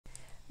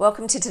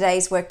Welcome to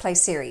today's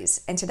workplace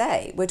series, and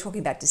today we're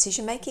talking about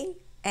decision making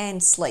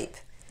and sleep,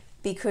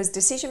 because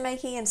decision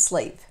making and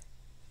sleep,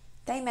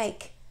 they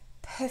make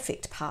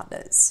perfect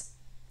partners.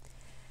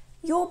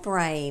 Your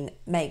brain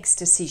makes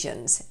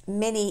decisions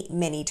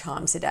many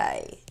times a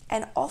day,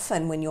 and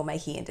often when you're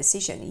making a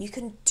decision, you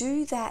can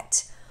do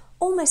that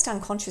almost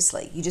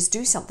unconsciously. You just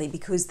do something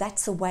because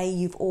that's the way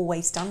you've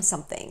always done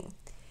something.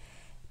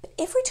 But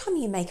every time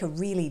you make a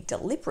really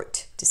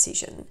deliberate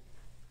decision,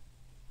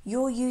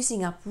 you're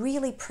using up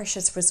really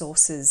precious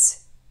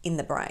resources in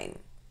the brain.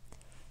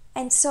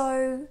 And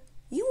so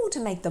you want to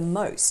make the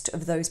most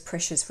of those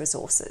precious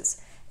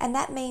resources. And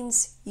that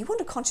means you want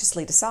to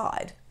consciously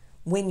decide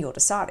when you're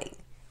deciding.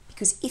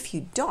 Because if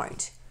you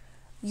don't,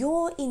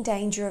 you're in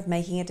danger of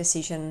making a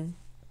decision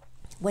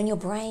when your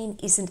brain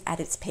isn't at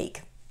its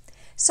peak.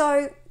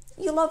 So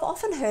you'll have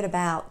often heard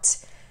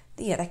about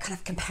that kind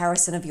of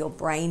comparison of your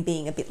brain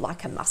being a bit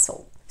like a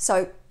muscle.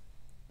 So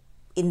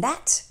in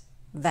that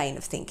vein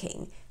of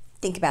thinking,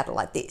 think about it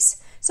like this.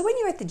 So when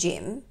you're at the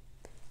gym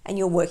and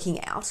you're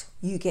working out,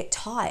 you get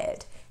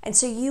tired. And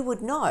so you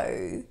would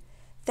know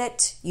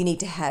that you need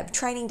to have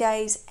training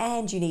days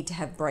and you need to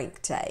have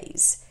break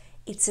days.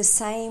 It's the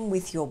same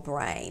with your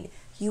brain.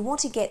 You want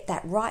to get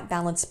that right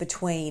balance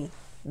between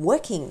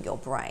working your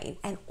brain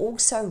and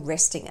also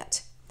resting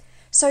it.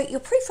 So your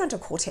prefrontal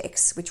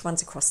cortex, which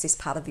runs across this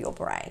part of your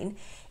brain,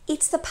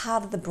 it's the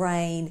part of the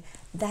brain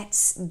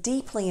that's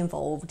deeply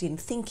involved in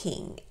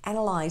thinking,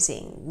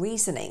 analysing,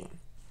 reasoning,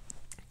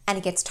 and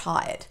it gets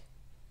tired.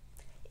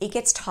 It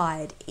gets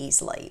tired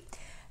easily.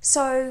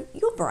 So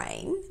your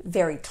brain,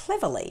 very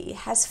cleverly,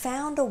 has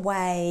found a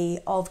way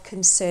of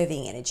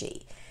conserving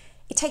energy.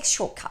 It takes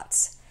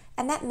shortcuts,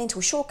 and that mental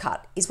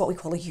shortcut is what we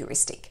call a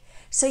heuristic.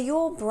 So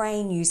your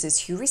brain uses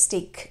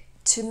heuristic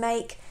to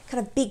make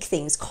kind of big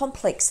things,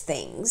 complex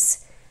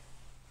things,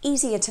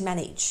 easier to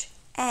manage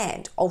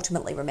and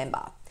ultimately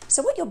remember.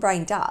 So what your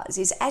brain does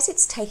is, as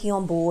it's taking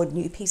on board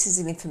new pieces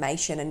of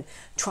information and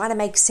trying to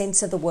make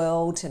sense of the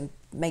world and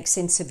make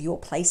sense of your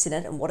place in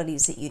it and what it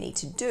is that you need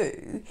to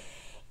do,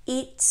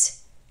 it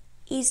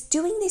is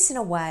doing this in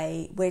a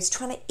way where it's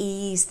trying to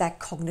ease that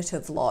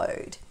cognitive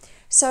load.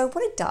 So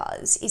what it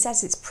does is,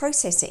 as it's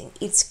processing,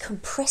 it's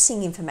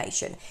compressing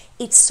information.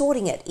 It's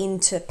sorting it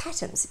into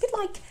patterns, a bit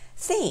like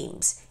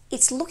themes.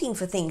 It's looking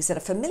for things that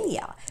are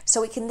familiar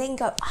so it can then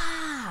go,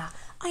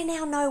 I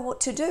now know what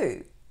to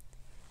do.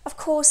 Of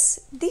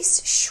course,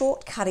 this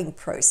shortcutting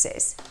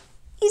process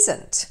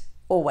isn't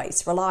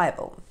always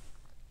reliable,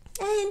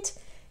 and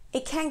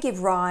it can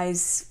give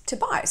rise to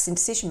bias in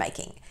decision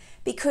making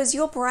because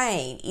your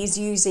brain is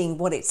using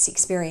what it's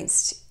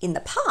experienced in the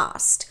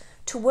past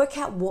to work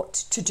out what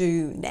to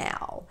do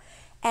now.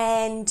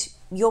 And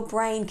your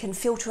brain can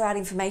filter out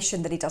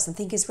information that it doesn't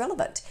think is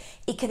relevant.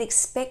 It can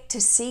expect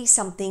to see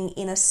something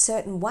in a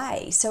certain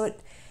way, so it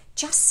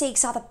just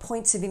seeks other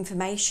points of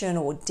information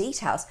or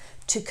details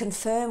to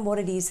confirm what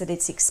it is that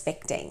it's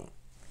expecting.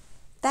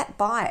 That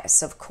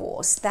bias, of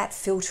course, that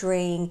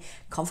filtering,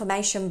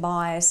 confirmation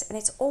bias, and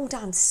it's all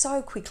done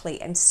so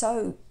quickly and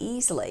so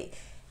easily,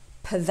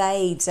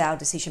 pervades our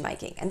decision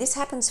making. And this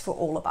happens for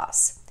all of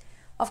us.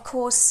 Of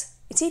course,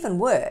 it's even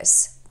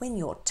worse when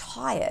you're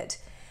tired,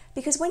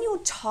 because when you're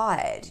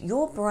tired,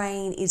 your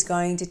brain is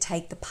going to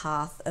take the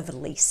path of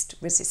least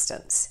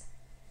resistance.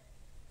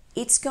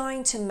 It's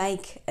going to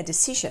make a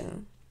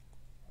decision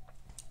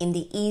in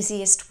the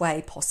easiest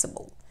way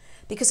possible,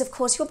 because of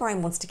course your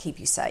brain wants to keep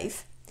you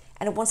safe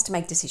and it wants to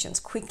make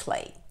decisions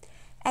quickly.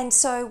 And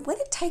so when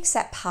it takes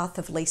that path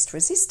of least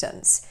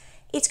resistance,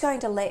 it's going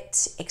to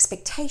let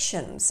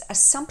expectations,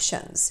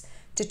 assumptions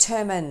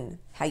determine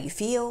how you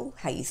feel,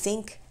 how you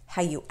think,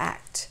 how you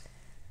act.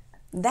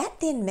 That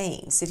then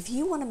means that if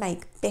you want to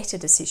make better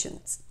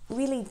decisions,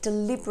 really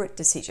deliberate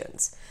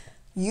decisions,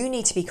 you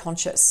need to be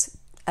conscious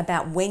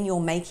about when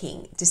you're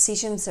making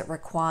decisions that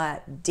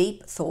require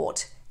deep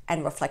thought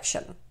and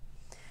reflection.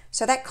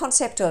 So that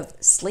concept of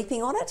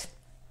sleeping on it,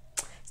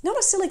 it's not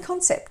a silly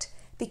concept,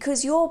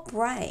 because your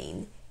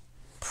brain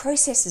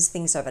processes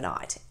things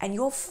overnight and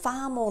you're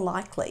far more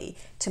likely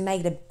to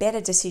make a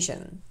better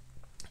decision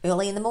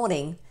early in the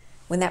morning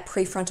when that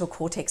prefrontal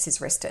cortex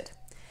is rested.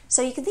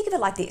 So you can think of it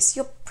like this.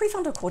 Your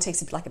prefrontal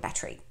cortex is like a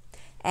battery.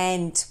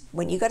 And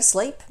when you go to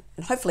sleep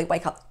and hopefully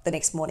wake up the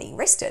next morning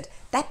rested,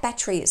 that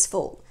battery is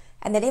full.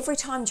 And then every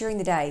time during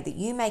the day that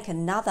you make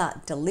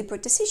another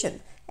deliberate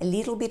decision, a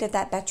little bit of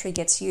that battery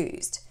gets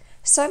used.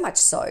 So much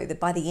so that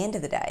by the end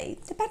of the day,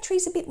 the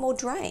battery's a bit more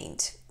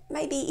drained,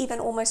 maybe even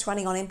almost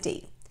running on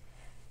empty.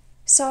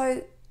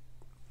 So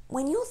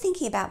when you're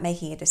thinking about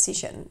making a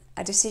decision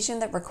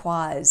that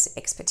requires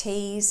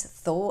expertise,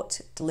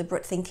 thought,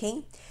 deliberate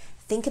thinking,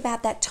 think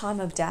about that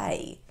time of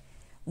day.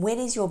 When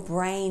is your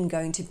brain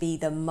going to be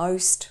the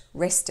most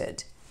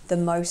rested, the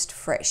most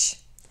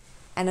fresh?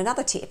 And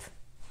another tip,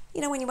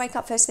 when you wake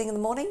up first thing in the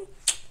morning,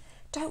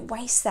 don't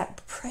waste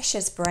that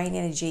precious brain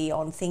energy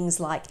on things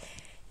like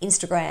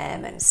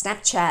Instagram and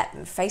Snapchat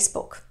and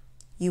Facebook.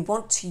 You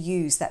want to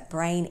use that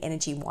brain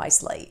energy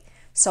wisely.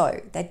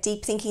 So that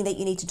deep thinking that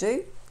you need to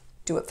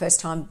do it first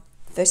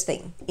first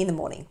thing in the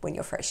morning when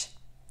you're fresh.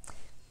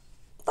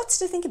 Lots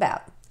to think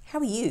about. How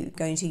are you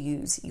going to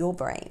use your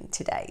brain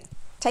today?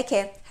 Take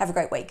care. Have a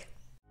great week.